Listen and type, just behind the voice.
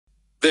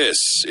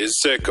This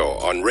is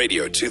Tsheko on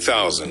Radio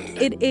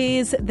 2000. It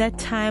is that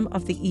time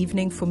of the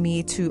evening for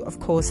me to, of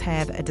course,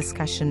 have a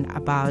discussion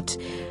about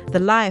the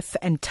life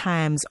and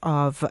times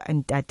of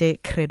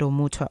Ntate Credo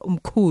Mutwa,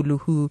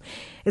 Umkhulu, who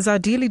is our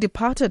dearly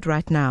departed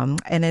right now.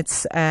 And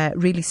it's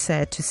really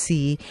sad to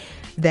see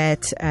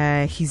that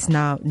he's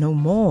now no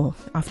more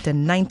after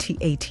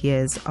 98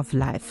 years of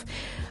life.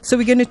 So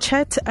we're going to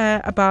chat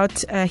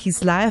about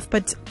his life,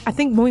 but I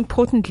think more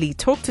importantly,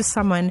 talk to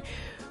someone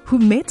who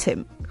met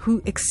him, who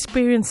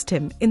experienced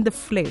him in the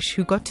flesh,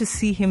 who got to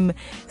see him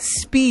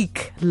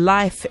speak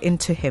life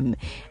into him.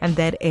 And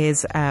that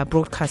is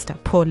broadcaster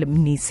Paul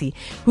Mnisi,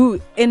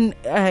 who in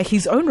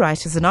his own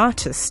right is an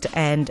artist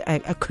and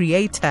a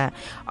creator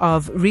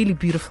of really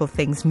beautiful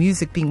things,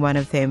 music being one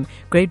of them,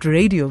 great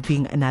radio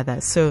being another.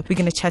 So we're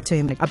going to chat to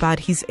him about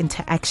his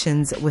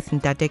interactions with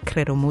Ntate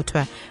Credo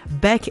Mutwa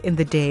back in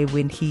the day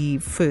when he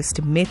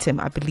first met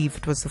him. I believe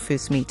it was the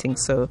first meeting.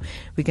 So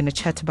we're going to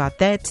chat about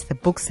that, the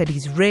books that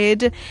he's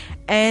read,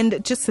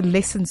 and just the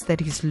lessons that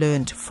he's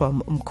learned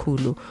from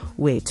Umkhulu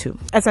Wethu.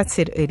 As I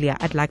said earlier,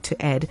 I'd like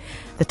to add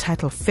the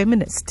title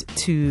feminist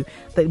to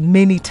the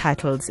many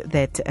titles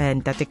that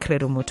Ntate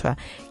Credo Mutwa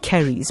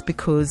carries,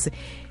 because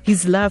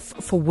his love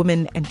for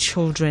women and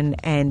children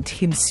and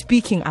him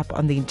speaking up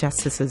on the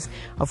injustices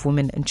of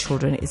women and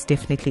children is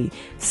definitely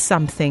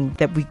something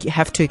that we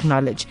have to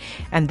acknowledge.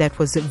 And that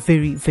was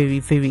very, very,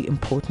 very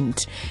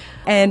important.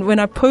 And when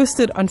I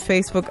posted on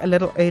Facebook a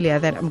little earlier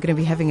that I'm going to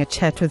be having a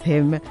chat with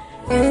him,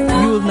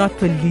 you will not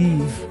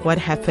believe what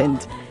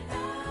happened.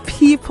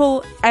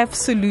 People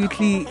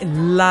absolutely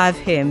love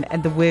him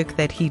and the work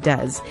that he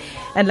does.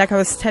 And like I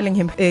was telling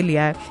him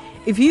earlier,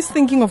 if he's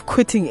thinking of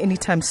quitting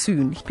anytime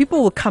soon,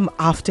 people will come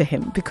after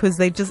him because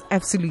they just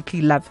absolutely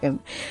love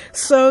him.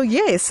 So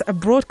yes, a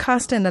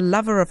broadcaster and a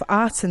lover of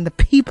arts and the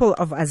people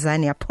of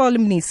Azania, Paul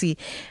Mnisi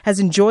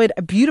has enjoyed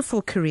a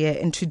beautiful career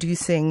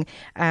introducing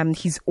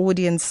his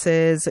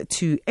audiences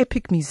to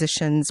epic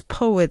musicians,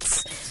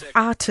 poets,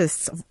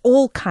 artists of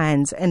all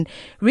kinds, and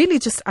really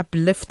just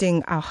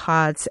uplifting our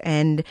hearts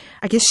and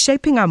I guess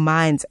shaping our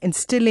minds,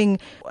 instilling,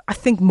 I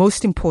think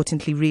most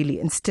importantly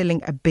really,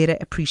 instilling a better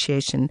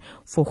appreciation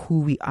for who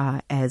we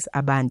are as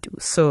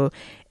Abantu. So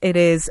it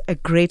is a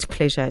great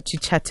pleasure to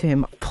chat to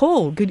him.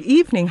 Paul, good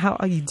evening. How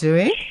are you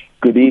doing?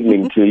 Good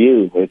evening to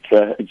you.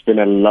 It's been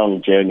a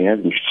long journey,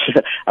 hasn't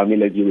it? I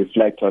mean, as you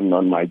reflect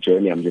on my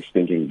journey, I'm just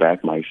thinking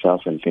back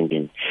myself and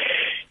thinking,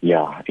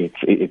 yeah,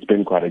 it's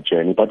been quite a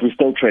journey, but we're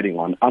still treading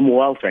on. I'm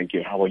well, thank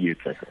you. How are you,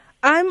 Tsheko?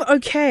 I'm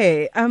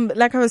okay.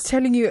 Like I was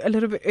telling you a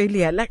little bit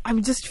earlier, like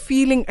I'm just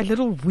feeling a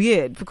little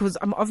weird because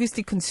I'm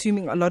obviously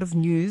consuming a lot of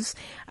news,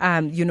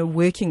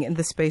 working in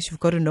the space.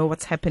 You've got to know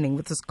what's happening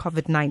with this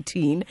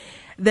COVID-19,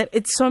 that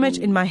it's so much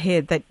in my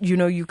head that,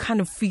 you kind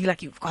of feel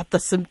like you've got the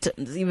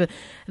symptoms, even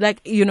like,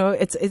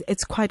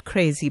 it's quite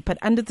crazy. But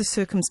under the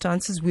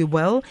circumstances, we're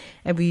well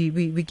and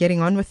we're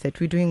getting on with it.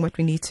 We're doing what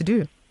we need to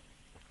do.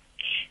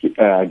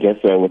 I guess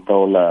with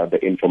all the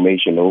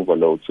information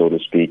overload, so to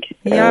speak,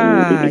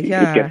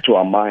 it gets to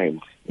our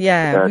minds.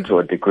 Yeah, to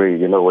a degree,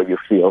 what you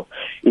feel.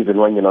 Even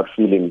when you're not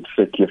feeling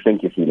sick, you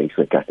think you're feeling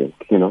sick, I think,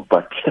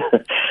 But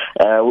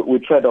we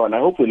tread on. I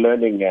hope we're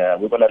going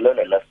to learn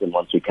a lesson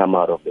once we come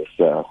out of this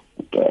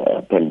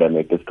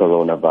pandemic, this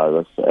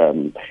coronavirus.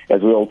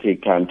 As we all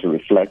take time to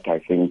reflect, I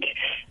think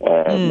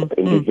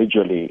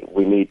individually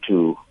we need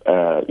to,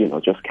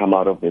 just come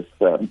out of this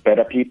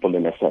better people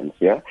in a sense,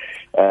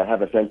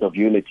 have a sense of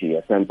unity,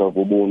 a sense of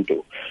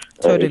ubuntu,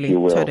 totally, if you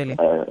will. Totally.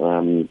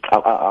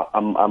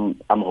 I'm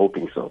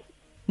hoping so.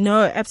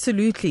 No,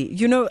 absolutely.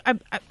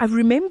 I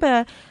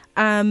remember,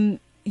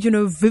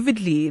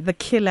 vividly the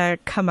Killer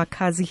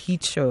Kamikaze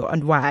Heat Show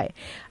and why.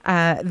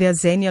 Their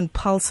Zanian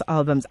Pulse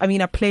albums. I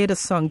mean, I played a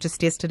song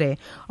just yesterday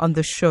on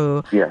the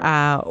show,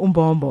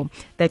 Umbombo,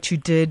 that you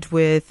did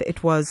with,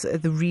 it was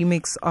the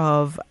remix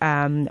of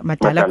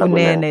Madala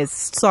Kunene's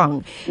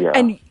song. Yeah.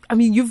 And I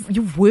mean,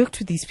 you've worked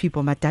with these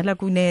people, Madala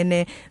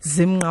Kunene,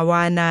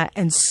 Zimngawana,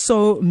 and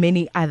so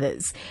many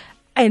others.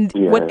 And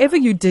whatever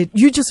you did,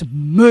 you just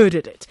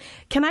murdered it.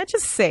 Can I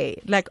just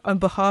say, like, on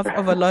behalf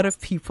of a lot of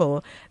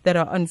people that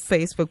are on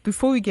Facebook,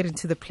 before we get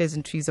into the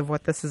pleasantries of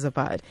what this is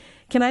about,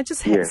 can I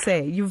just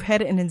say you've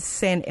had an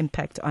insane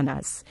impact on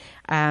us,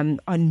 on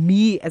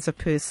me as a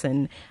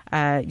person,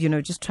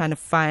 just trying to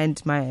find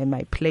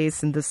my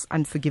place in this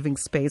unforgiving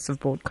space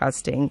of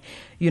broadcasting,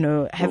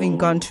 having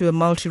gone to a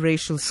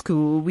multiracial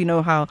school. We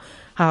know how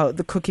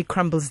the cookie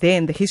crumbles there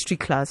in the history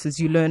classes.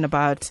 You learn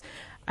about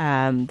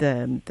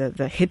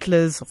the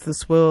Hitlers of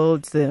this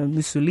world, the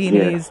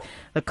Mussolinis,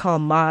 the Karl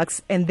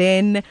Marx, and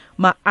then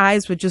my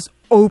eyes were just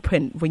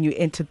open when you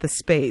entered the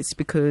space,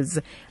 because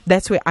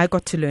that's where I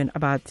got to learn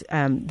about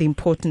the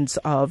importance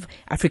of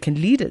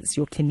African leaders,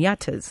 your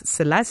Kenyattas,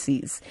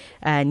 Selassies,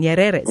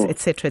 Nyereres,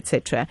 etc.,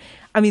 etc.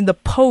 I mean, the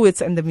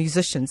poets and the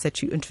musicians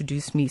that you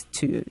introduced me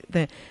to,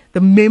 the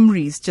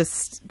memories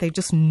they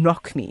just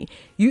knock me.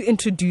 You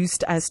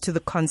introduced us to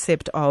the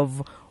concept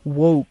of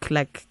woke,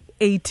 like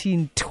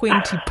 18,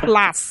 20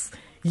 plus,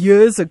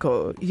 years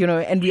ago,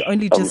 and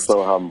I'm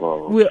so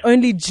humble. we're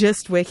only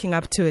just waking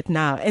up to it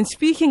now. And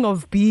speaking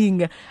of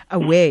being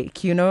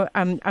awake,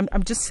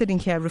 I'm just sitting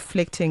here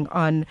reflecting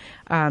on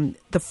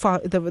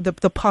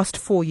the past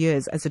 4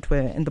 years, as it were,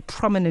 and the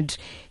prominent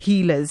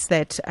healers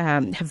that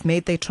have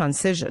made their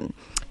transition.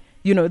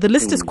 The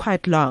list is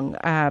quite long,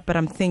 but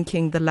I'm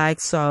thinking the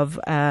likes of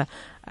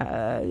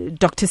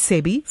Dr.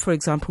 Sebi, for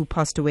example, who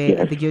passed away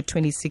in the year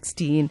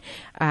 2016,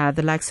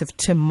 the likes of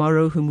Tim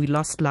Morrow, whom we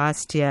lost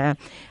last year,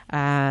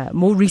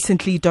 more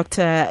recently,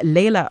 Dr.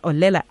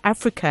 Lela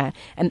Africa,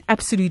 an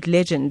absolute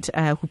legend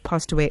who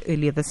passed away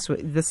earlier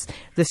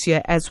this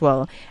year as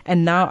well,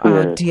 and now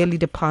our dearly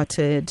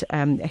departed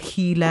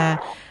healer,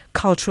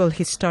 cultural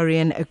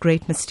historian, a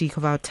great mystique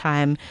of our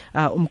time,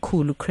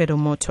 Ntate Credo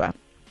Mutwa.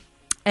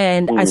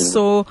 And I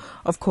saw,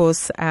 of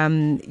course,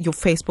 your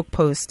Facebook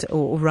post,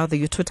 or rather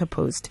your Twitter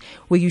post,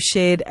 where you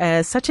shared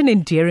such an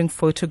endearing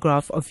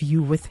photograph of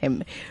you with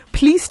him.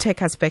 Please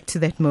take us back to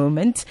that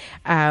moment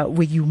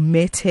where you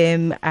met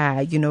him.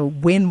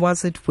 When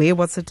was it? Where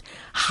was it?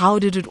 How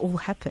did it all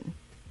happen?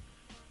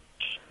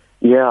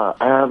 Yeah,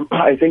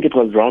 I think it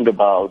was round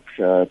about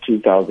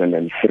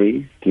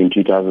 2003, between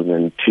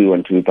 2002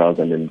 and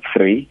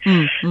 2003.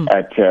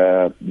 At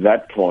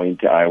that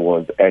point, I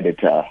was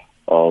editor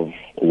of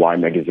Y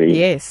Magazine.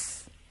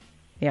 Yes.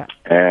 Yeah.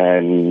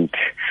 And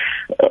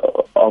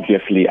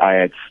obviously I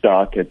had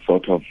started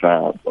sort of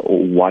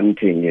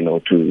wanting,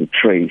 to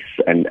trace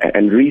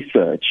and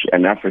research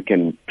an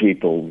African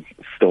people's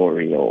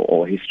story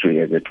or history,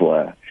 as it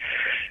were.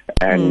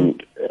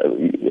 And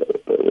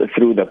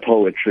through the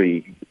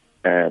poetry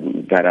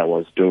that I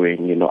was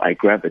doing, I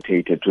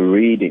gravitated to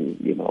reading,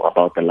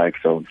 about the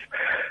likes of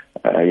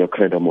your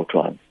Credo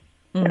Mutwa.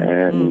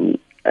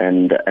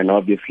 And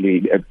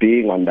obviously,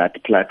 being on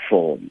that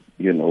platform,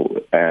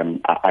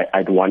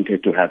 I'd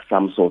wanted to have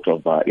some sort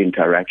of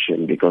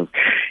interaction, because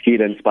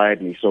he'd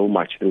inspired me so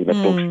much through the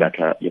books that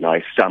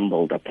I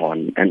stumbled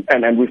upon,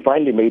 and we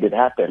finally made it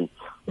happen,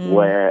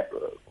 where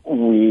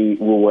we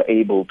were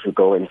able to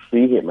go and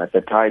see him. At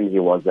the time, he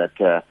was at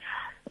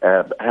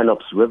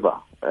Hanops River.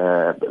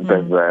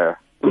 There's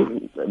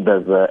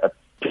a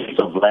piece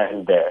of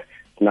land there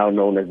now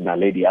known as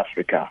Naledi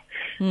Africa.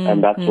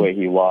 And that's where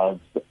he was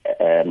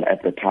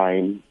at the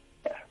time,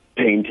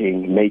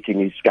 painting, making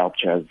his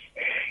sculptures,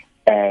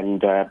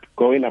 and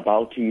going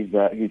about his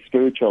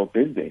spiritual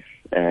business.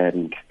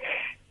 And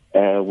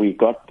we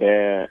got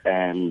there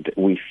and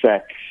we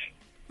sat,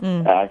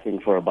 I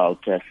think, for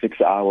about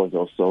 6 hours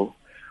or so.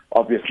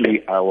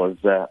 Obviously, I was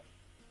trying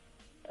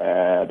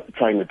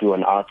to do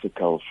an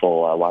article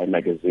for Y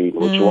Magazine,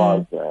 which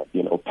was,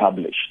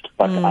 published.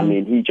 But,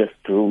 he just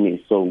drew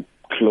me so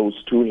close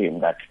to him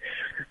that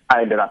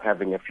I ended up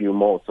having a few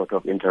more sort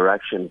of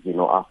interactions,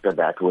 after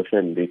that with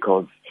him,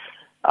 because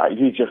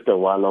he's just a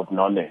well of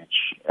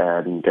knowledge.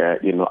 And,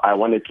 I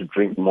wanted to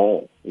drink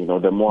more.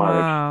 The more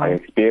I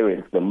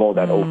experienced, the more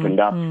that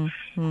opened up.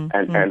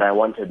 And I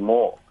wanted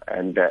more.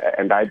 And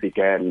I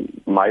began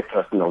my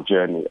personal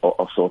journey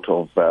of sort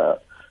of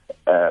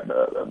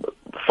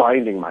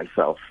finding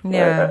myself,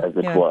 as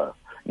it were,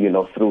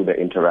 through the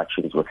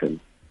interactions with him.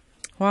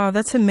 Wow,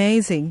 that's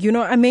amazing.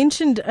 I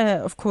mentioned,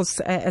 of course,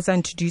 as I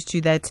introduced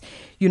you, that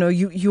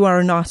you are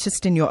an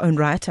artist in your own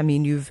right. I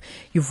mean, you've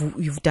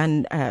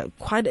done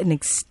quite an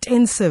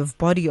extensive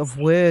body of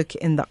work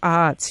in the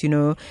arts.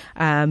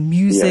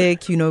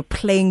 Music.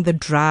 Playing the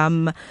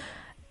drum.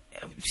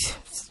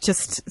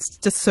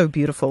 Just so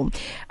beautiful.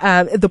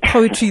 The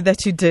poetry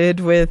that you did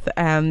with,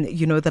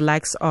 the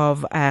likes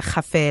of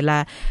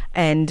Khafela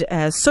and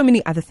so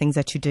many other things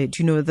that you did,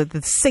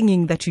 the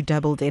singing that you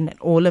dabbled in and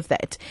all of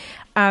that.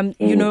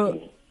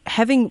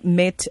 Having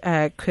met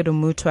Credo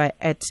Mutwa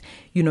at,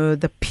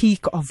 the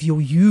peak of your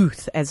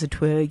youth, as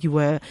it were, you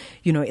were,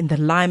 in the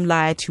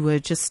limelight, you were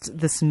just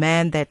this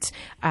man that,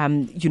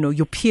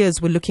 your peers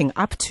were looking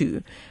up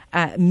to.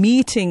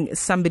 Meeting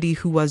somebody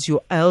who was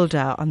your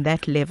elder on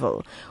that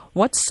level,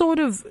 what sort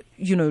of,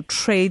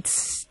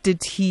 traits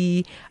did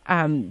he,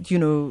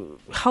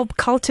 help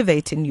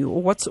cultivate in you?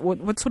 Or what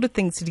sort of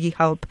things did he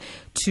help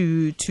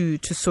to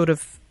sort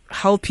of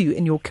help you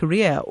in your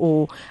career,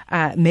 or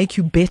make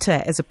you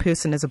better as a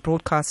person, as a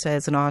broadcaster,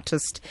 as an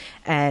artist,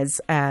 as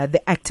the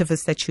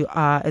activist that you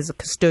are, as a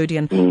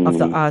custodian of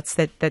the arts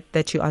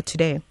that you are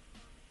today?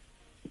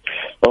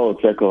 Oh,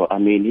 Tsheko,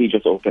 he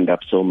just opened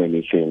up so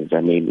many things.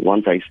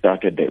 Once I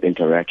started the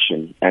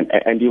interaction,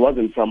 and he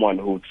wasn't someone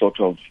who would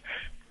sort of,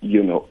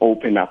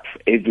 open up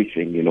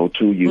everything,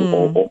 to you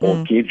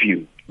or give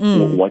you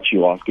what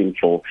you're asking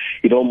for.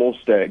 He'd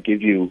almost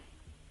give you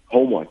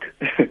homework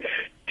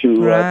to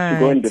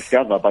go and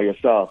discover by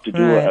yourself, to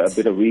do a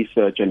bit of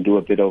research and do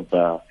a bit of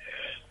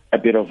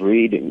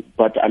reading.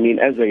 But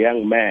as a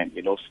young man,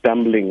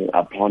 stumbling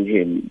upon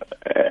him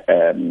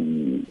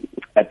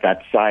at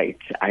that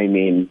site,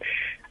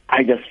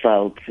 I just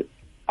felt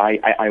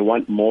I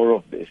want more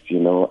of this.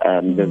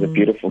 There's a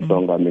beautiful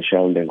song by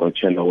Michelle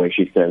Ndengochelo where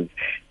she says,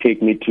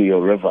 "Take me to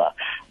your river."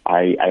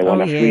 I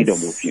want a freedom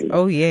with you.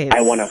 Oh yes.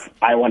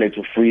 I wanted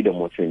to freedom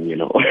with him, you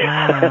know.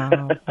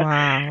 Wow.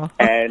 Wow.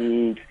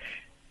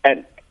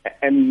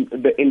 and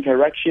the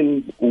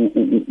interactions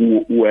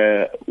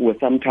were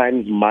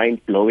sometimes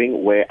mind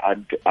blowing, where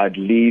I'd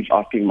leave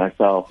asking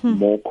myself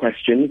more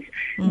questions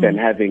than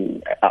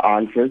having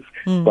answers.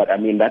 But I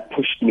mean, that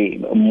pushed me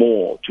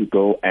more to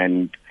go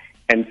and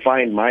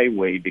find my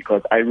way,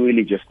 because I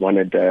really just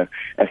wanted a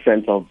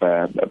sense of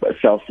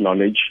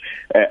self-knowledge,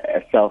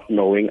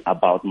 self-knowing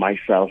about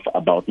myself,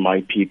 about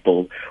my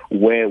people,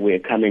 where we're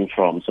coming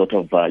from, sort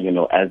of,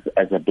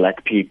 as a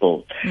black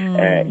people,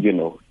 and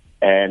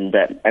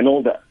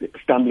all the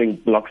stumbling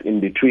blocks in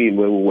between,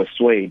 where we were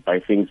swayed by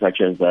things such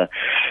as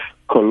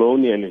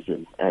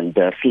colonialism and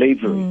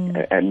slavery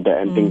and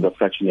things of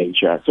such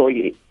nature. So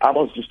I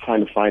was just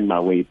trying to find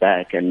my way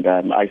back, and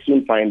I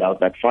soon find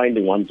out that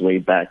finding one's way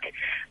back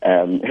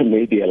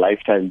may be a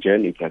lifetime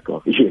journey,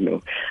 Tsheko, you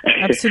know.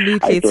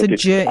 Absolutely, it's a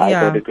journey. I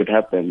thought it could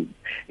happen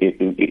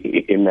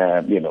in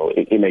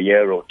a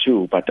year or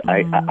two, but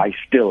I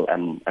still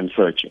am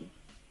searching.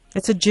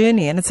 It's a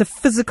journey, and it's a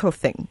physical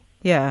thing.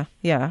 Yeah,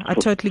 I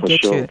totally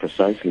get you.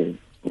 Precisely.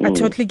 I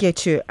totally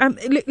get you.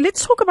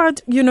 Let's talk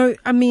about,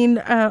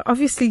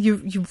 obviously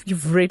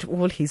you've read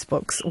all his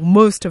books, or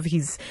most of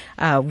his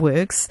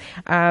works,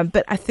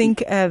 but I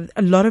think a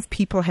lot of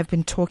people have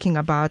been talking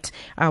about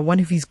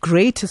one of his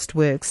greatest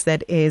works,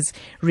 that is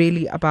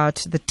really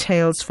about the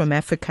tales from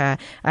Africa,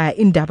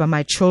 Indaba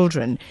My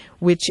Children,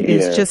 which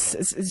is just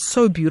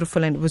so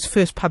beautiful, and it was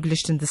first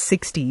published in the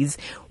 60s,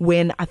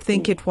 when I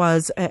think it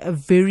was a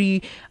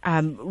very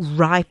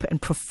ripe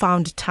and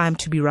profound time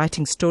to be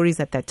writing stories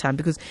at that time,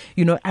 because,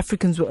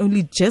 Africans were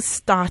only just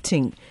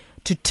starting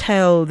to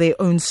tell their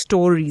own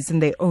stories in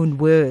their own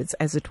words,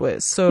 as it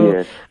were.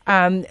 So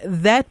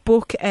that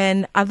book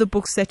and other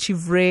books that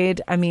you've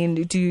read, I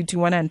mean, do you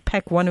want to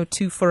unpack one or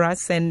two for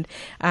us, and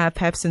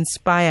perhaps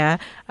inspire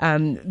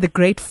the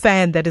great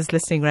fan that is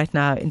listening right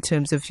now, in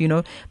terms of,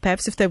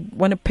 perhaps if they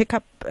want to pick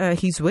up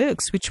his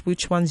works,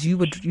 which ones you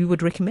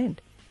would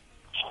recommend?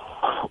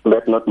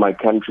 Let Not My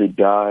Country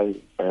Die,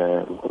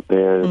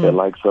 the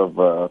likes of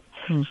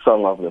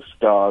Song of the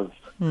Stars,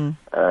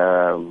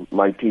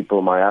 My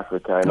People, My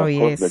Africa, and of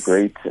course the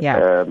great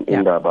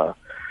Indaba,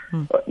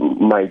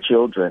 My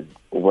Children,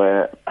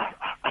 where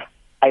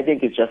I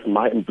think it's just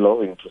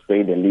mind-blowing, to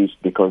say the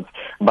least, because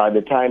by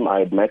the time I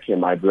had met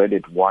him, I'd read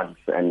it once,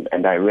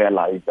 and I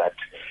realized that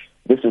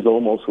this is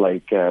almost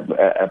like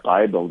a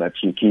Bible that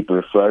you keep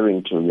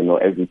referring to,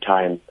 every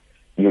time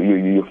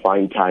you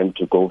find time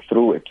to go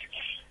through it.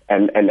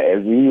 And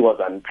as he was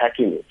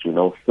unpacking it,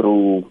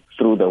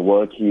 through the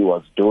work he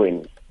was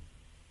doing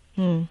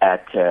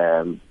at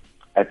the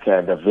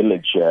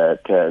village,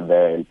 at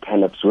the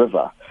Tenneps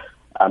River,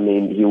 I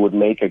mean, he would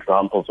make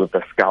examples with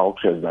the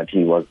sculptures that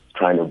he was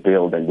trying to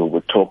build, and we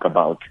would talk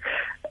about,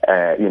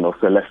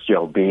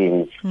 celestial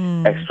beings,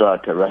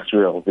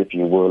 extraterrestrials, if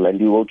you will, and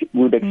he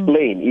would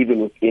explain, even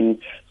within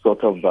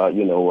sort of,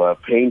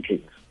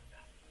 paintings,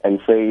 and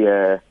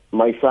say,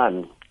 my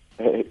son,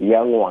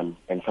 young one,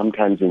 and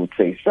sometimes he would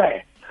say,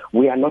 sir,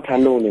 we are not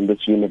alone in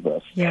this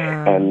universe. We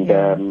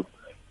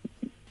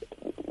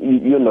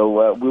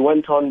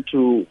went on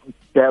to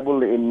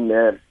dabble in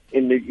the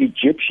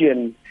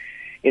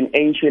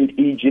ancient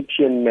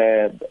Egyptian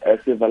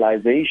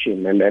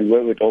civilization, and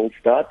where it all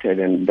started,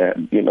 and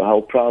how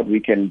proud we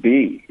can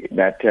be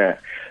that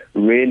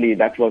really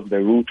that was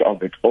the root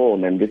of it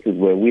all, and this is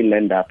where we'll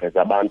end up as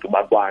Abantu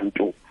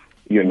Bagwantu,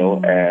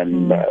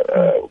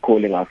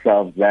 calling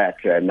ourselves that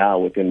now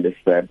within this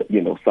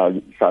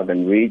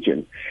southern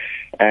region,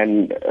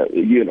 and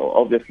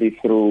obviously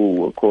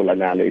through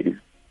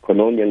colonialism,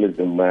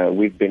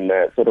 we've been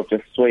sort of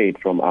just swayed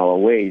from our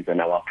ways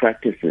and our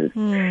practices.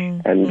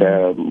 And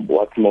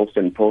what's most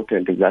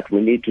important is that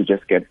we need to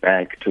just get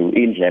back to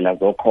indlela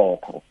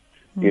zokhokho,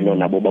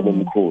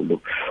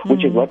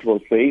 which is what will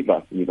save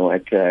us, at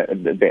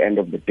the end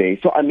of the day.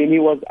 So, I mean, he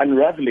was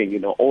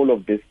unraveling, all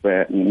of this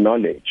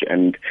knowledge,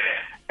 and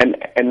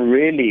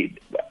really,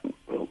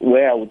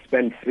 where I would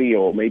spend 3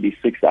 or maybe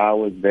 6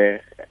 hours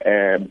there,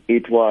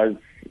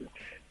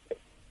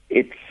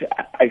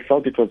 I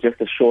felt it was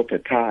just a shorter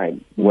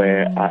time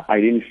where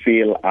I didn't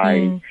feel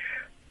I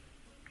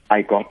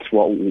got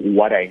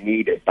what I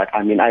needed. But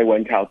I mean, I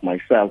went out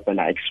myself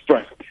and I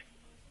expressed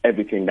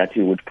everything that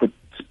he would put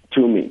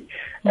to me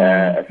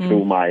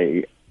through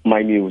my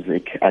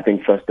music. I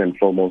think first and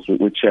foremost,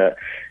 which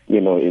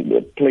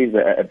it plays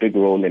a big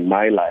role in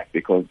my life,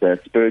 because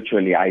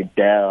spiritually I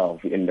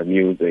delve in the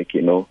music.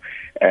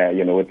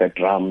 With the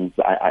drums,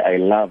 I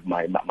love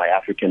my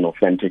African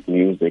authentic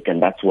music,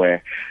 and that's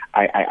where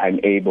I'm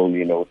able,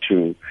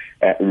 to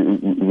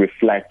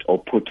reflect or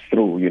put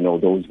through,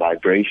 those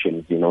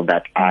vibrations,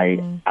 that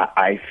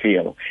I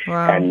feel,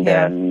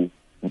 and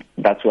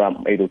that's where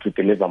I'm able to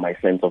deliver my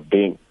sense of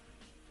being.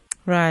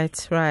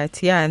 Right.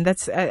 Yeah. And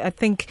that's, I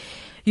think,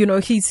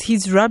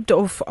 he's rubbed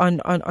off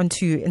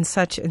onto you in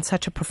such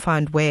a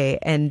profound way,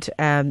 and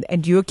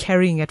you're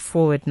carrying it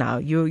forward now.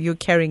 You're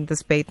carrying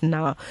this baton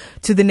now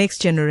to the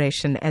next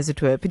generation, as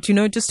it were. But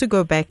just to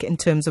go back in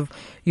terms of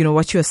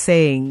what you're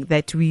saying,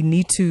 that we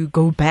need to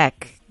go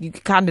back. You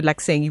kind of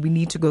like saying we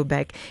need to go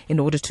back in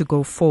order to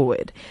go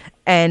forward.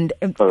 And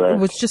it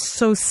was just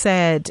so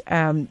sad,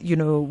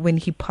 when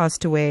he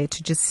passed away,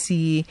 to just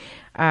see,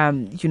 a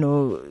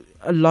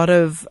lot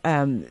of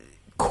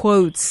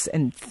quotes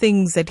and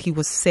things that he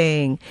was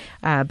saying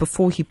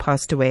before he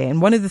passed away.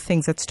 And one of the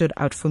things that stood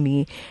out for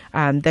me,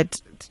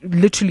 that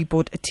literally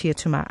brought a tear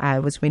to my eye,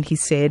 was when he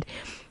said,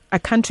 "A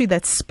country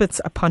that spits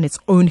upon its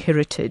own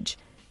heritage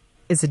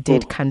is a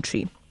dead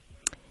country."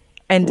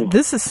 And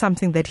this is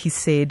something that he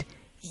said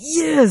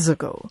years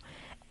ago.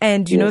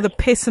 And, the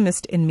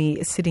pessimist in me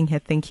is sitting here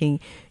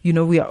thinking,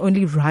 we are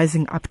only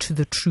rising up to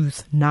the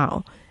truth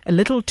now. A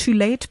little too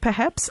late,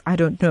 perhaps. I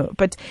don't know.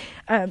 But,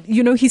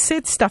 he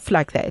said stuff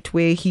like that,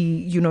 where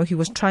he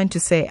was trying to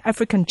say,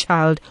 African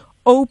child,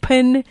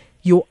 open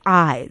your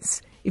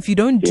eyes. If you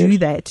don't do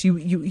that,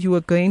 you're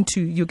going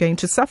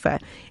to suffer,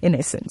 in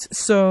essence.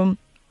 So,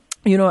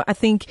 I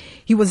think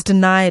he was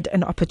denied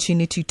an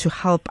opportunity to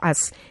help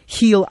us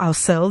heal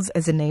ourselves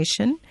as a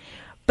nation.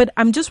 But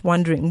I'm just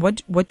wondering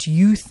what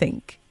you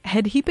think.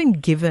 Had he been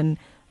given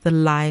the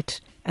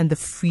light and the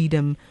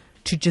freedom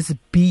to just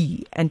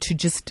be and to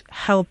just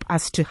help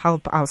us to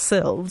help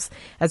ourselves,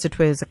 as it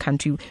were, as a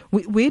country,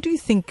 what do you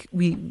think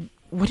we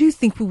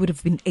would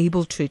have been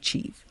able to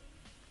achieve?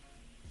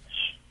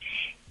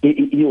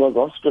 He was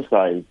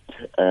ostracized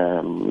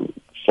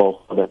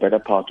for the better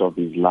part of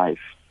his life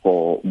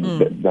for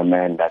the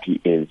man that he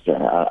is.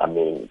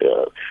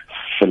 The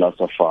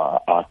philosopher,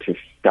 artist,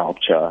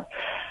 sculptor.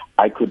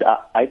 I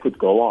could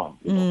go on,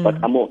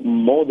 but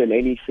more than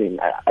anything,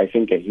 I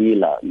think a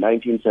healer.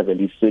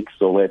 1976,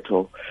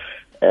 Soweto,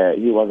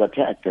 he was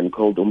attacked and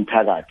called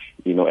Umtagat,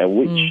 a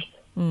witch,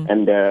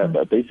 and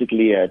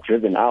basically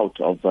driven out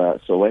of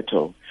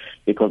Soweto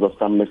because of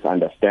some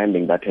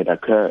misunderstanding that had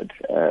occurred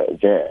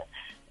there.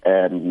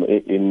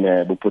 In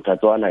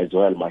Buputatswana as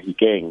well,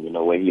 Mahikeng,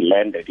 where he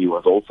landed, he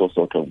was also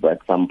sort of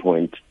at some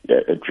point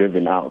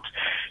driven out.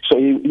 So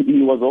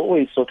he was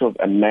always sort of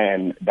a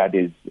man that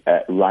is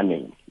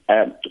running.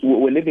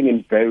 We're living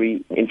in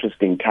very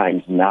interesting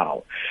times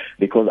now,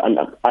 because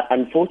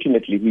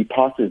unfortunately he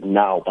passes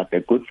now, but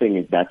the good thing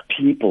is that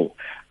people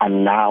are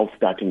now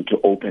starting to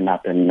open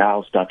up and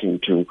now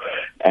starting to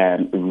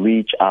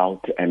reach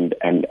out and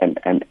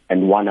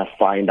want to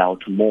find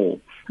out more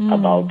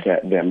about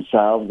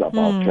themselves,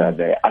 about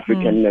their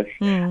Africanness,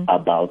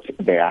 about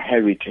their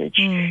heritage.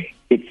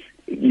 It's,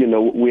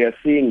 we are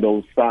seeing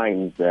those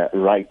signs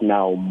right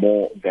now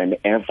more than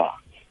ever.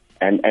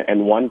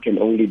 And one can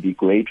only be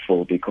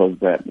grateful, because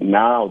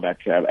now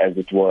that, as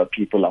it were,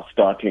 people are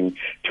starting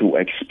to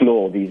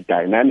explore these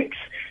dynamics,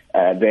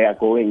 they are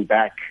going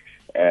back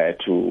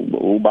to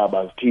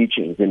Ubaba's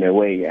teachings in a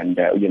way, and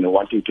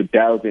wanting to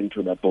delve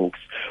into the books,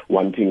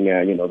 wanting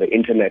the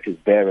internet is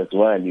there as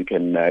well. You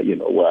can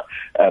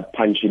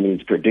punch in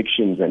his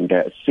predictions and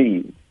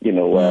see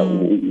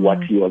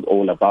what he was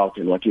all about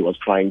and what he was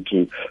trying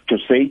to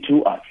say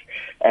to us.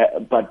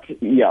 But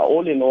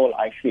all in all,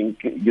 I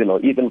think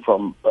even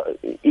from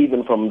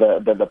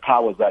the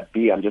powers that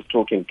be, I'm just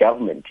talking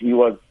government, he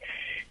was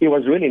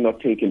really not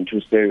taken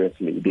too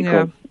seriously,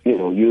 because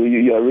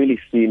you are really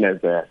seen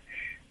as a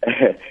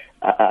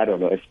I don't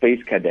know, a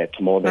space cadet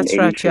more than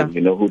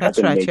anything, who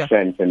doesn't make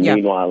sense. And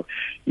meanwhile,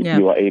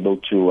 you are able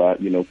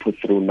to, put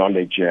through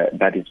knowledge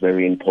that is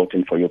very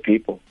important for your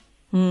people.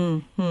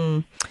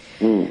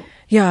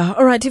 Yeah,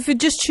 all right. If you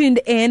just tuned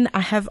in,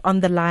 I have on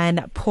the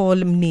line Paul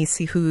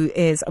Mnisi, who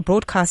is a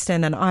broadcaster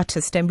and an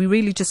artist, and we're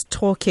really just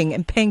talking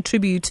and paying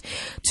tribute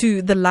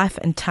to the life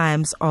and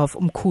times of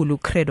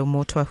Ntate Credo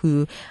Mutwa,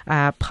 who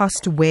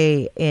passed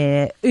away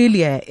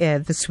earlier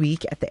this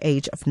week at the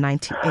age of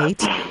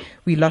 98.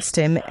 We lost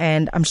him,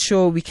 and I'm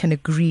sure we can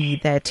agree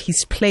that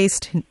his place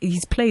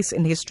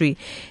in history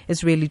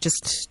is really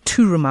just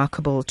too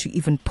remarkable to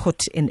even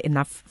put in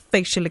enough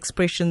facial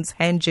expressions,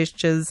 hand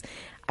gestures.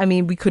 I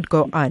mean, we could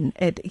go on.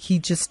 He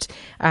just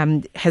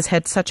has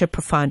had such a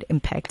profound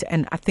impact.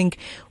 And I think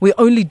we're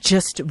only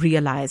just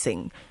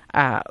realizing,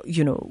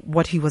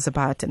 what he was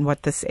about and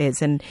what this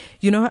is. And,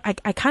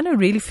 I kind of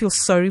really feel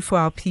sorry for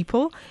our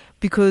people,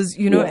 because,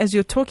 as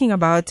you're talking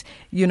about,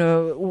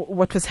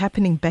 what was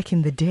happening back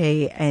in the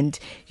day, and,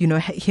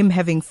 him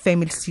having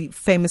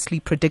famously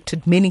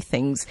predicted many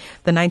things,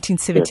 the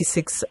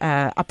 1976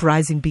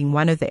 uprising being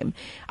one of them.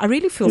 I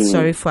really feel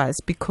sorry for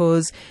us,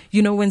 because,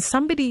 when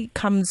somebody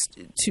comes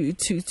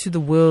to the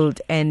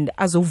world and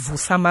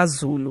Azovusa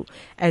Zulu,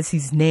 as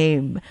his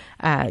name,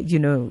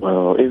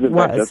 well, isn't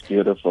that just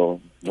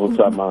beautiful?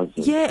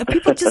 Yeah,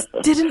 people just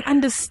didn't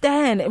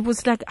understand. It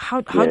was like,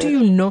 how do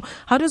you know?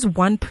 How does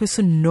one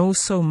person know knows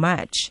so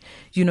much,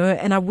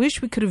 and I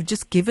wish we could have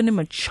just given him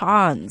a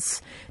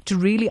chance to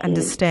really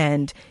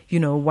understand,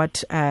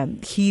 what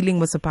healing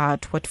was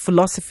about, what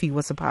philosophy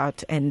was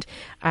about, and,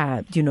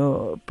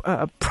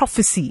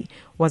 prophecy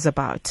was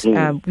about.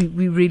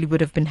 We really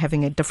would have been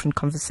having a different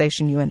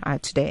conversation, you and I,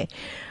 today.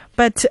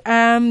 But,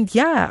 I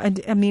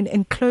mean,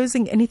 in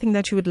closing, anything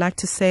that you would like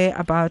to say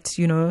about,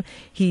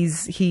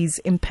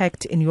 his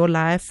impact in your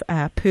life,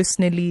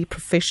 personally,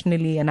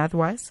 professionally, and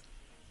otherwise?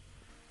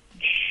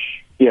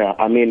 Yeah,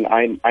 I mean,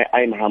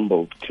 I'm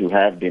humbled to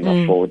have been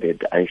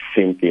afforded, I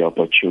think, the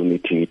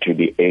opportunity to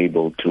be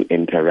able to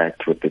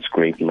interact with this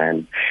great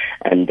man.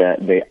 And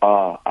there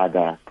are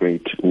other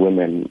great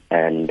women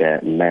and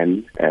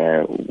men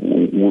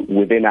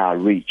within our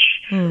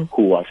reach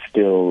who are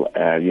still,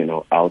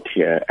 out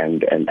here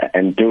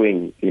and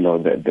doing,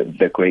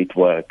 the great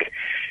work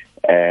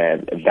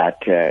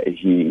that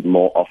he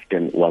more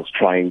often was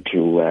trying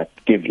to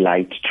give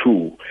light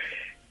to.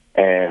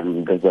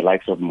 There's the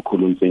likes of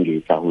Mkhulu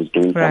Nsingisa, who's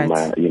doing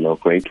some,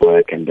 great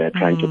work and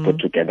trying to put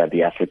together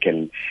the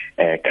African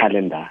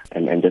calendar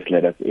and just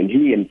let us in.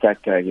 He, in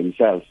fact,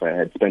 himself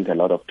had spent a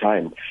lot of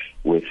time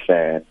with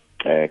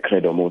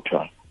Credo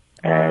Mutwa.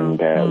 And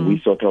we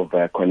sort of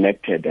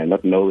connected, and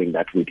not knowing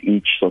that we'd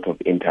each sort of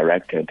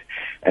interacted.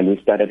 And we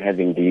started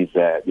having these,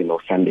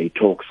 Sunday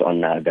talks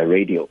on the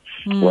radio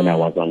when I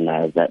was on the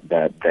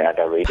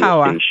other radio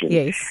Power, station.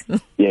 yes.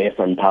 Yes,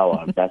 on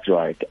Power, that's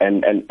right.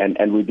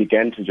 And we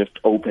began to just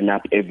open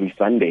up every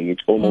Sunday.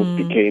 It almost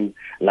became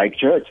like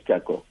church,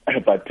 Tsheko.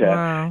 But,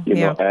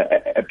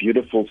 a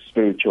beautiful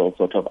spiritual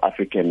sort of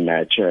African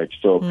church.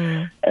 So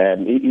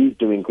he's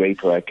doing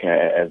great work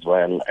as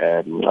well.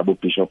 Abu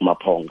Bishop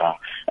Maponga,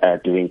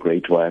 doing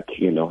great work,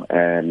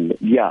 and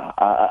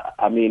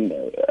I mean,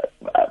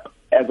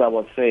 as I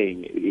was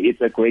saying, it's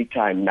a great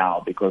time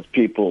now because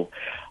people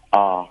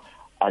are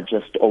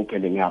just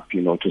opening up,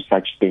 to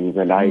such things,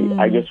 and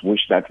I just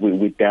wish that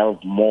we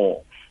delve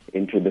more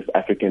into this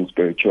African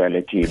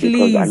spirituality. Please.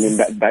 Because I mean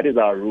that is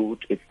our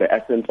root. It's the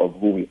essence of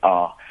who we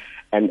are.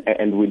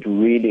 And we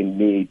really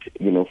need,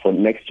 for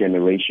next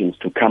generations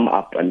to come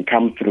up and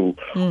come through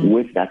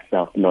with that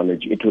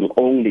self-knowledge. It will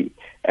only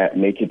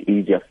make it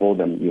easier for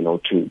them,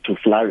 to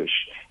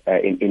flourish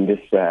in this,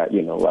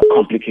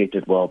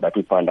 complicated world that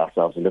we find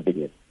ourselves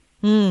living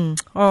in.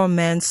 Oh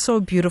man, so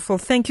beautiful.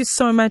 Thank you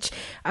so much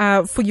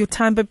for your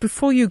time. But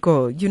before you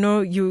go,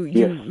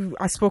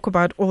 I spoke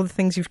about all the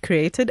things you've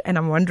created, and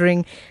I'm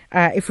wondering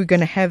if we're going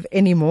to have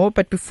any more.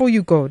 But before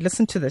you go,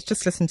 listen to this.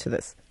 Just listen to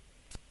this.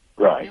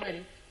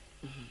 Right.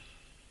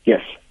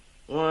 Yes.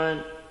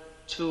 1,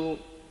 2,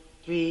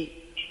 3,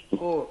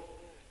 4.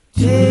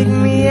 Take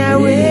me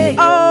away.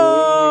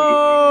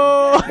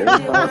 Oh! Shine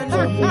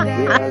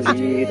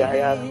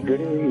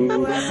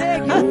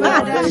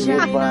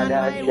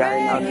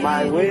on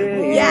my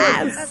way.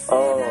 Yes.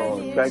 Oh,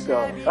 thank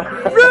God.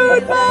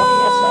 Rude boy!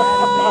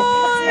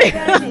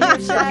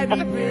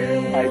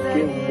 I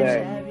give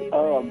thanks.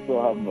 Oh, I'm so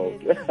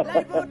humbled.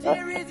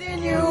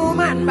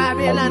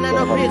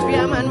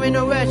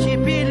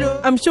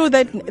 I'm sure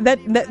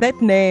that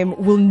name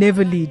will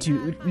never leave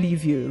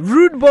you.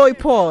 Rude boy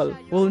Paul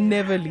will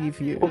never leave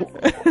you.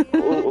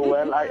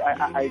 Well,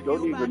 I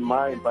don't even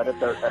mind, but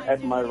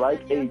at my right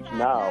age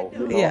now,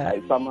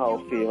 I somehow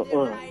feel,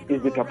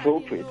 is it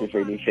appropriate, if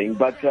anything?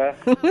 But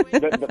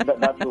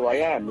that's who I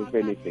am, if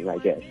anything, I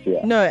guess.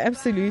 Yeah. No,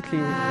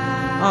 absolutely.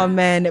 Oh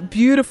man,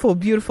 beautiful,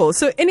 beautiful.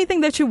 So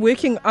anything that you're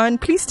working on,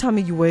 please tell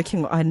me you're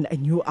working on a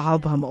new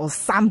album or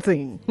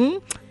something.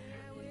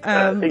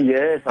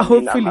 Yes,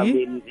 hopefully. I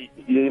mean,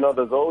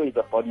 there's always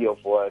a body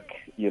of work,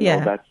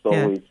 that's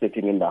always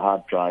sitting in the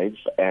hard drive.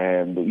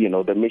 And,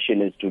 the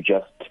mission is to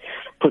just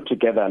put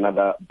together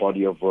another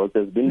body of work.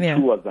 There's been 2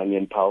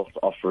 Azanian Pulse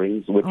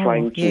offerings. We're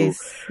trying to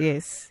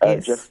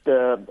just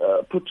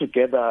put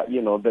together,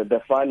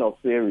 the final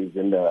series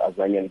in the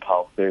Azanian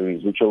Pulse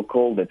series, which we'll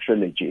call the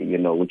trilogy,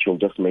 which will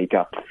just make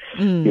up,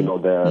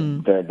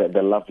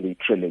 the lovely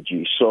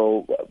trilogy.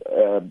 So,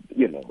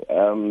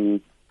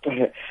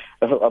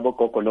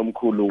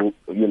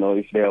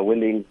 if they are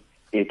willing,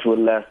 it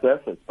will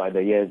surface by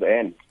the year's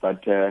end.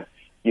 But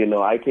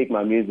I take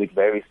my music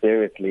very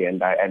seriously,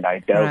 and I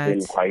delve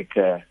in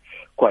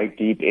quite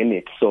deep in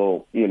it.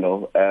 So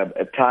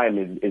time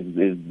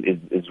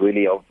is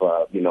really of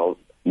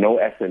no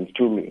essence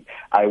to me.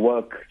 I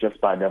work just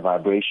by the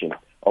vibration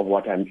of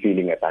what I'm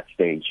feeling at that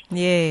stage.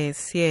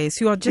 Yes,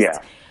 you are just. Yeah.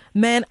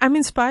 Man, I'm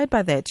inspired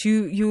by that.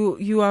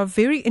 You are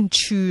very in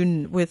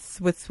tune with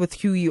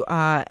who you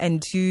are,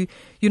 and you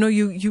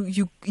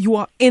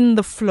are in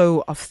the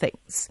flow of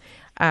things.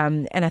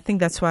 And I think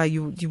that's why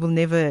you will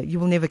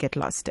never get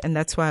lost, and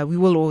that's why we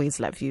will always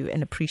love you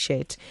and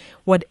appreciate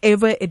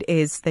whatever it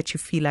is that you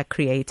feel like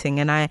creating.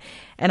 And I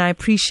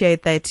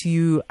appreciate that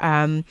you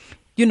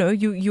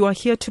you are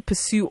here to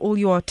pursue all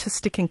your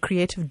artistic and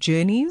creative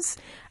journeys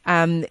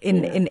in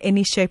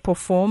any shape or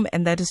form,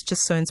 and that is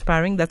just so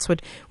inspiring. That's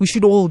what we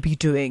should all be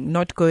doing,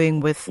 not going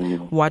with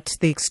what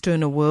the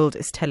external world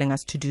is telling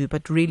us to do,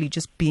 but really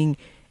just being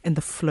in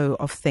the flow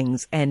of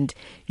things, and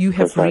you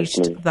have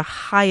reached the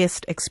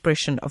highest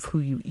expression of who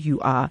you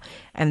are,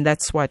 and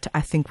that's what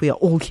I think we are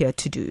all here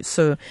to do.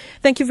 So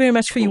thank you very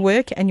much for your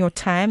work and your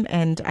time,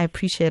 and I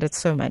appreciate it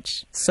so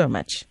much, so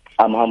much.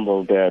 I'm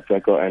humbled,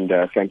 Tsheko, and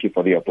thank you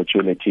for the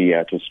opportunity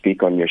to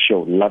speak on your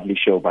show. Lovely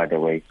show, by the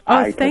way.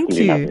 Oh, thank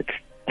you. Love it.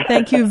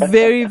 Thank you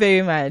very,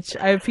 very much.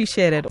 I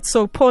appreciate it.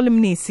 So, Paul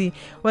Mnisi,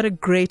 what a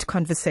great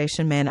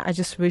conversation, man. I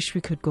just wish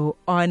we could go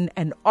on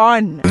and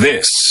on.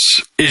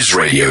 This is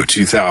Radio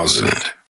 2000.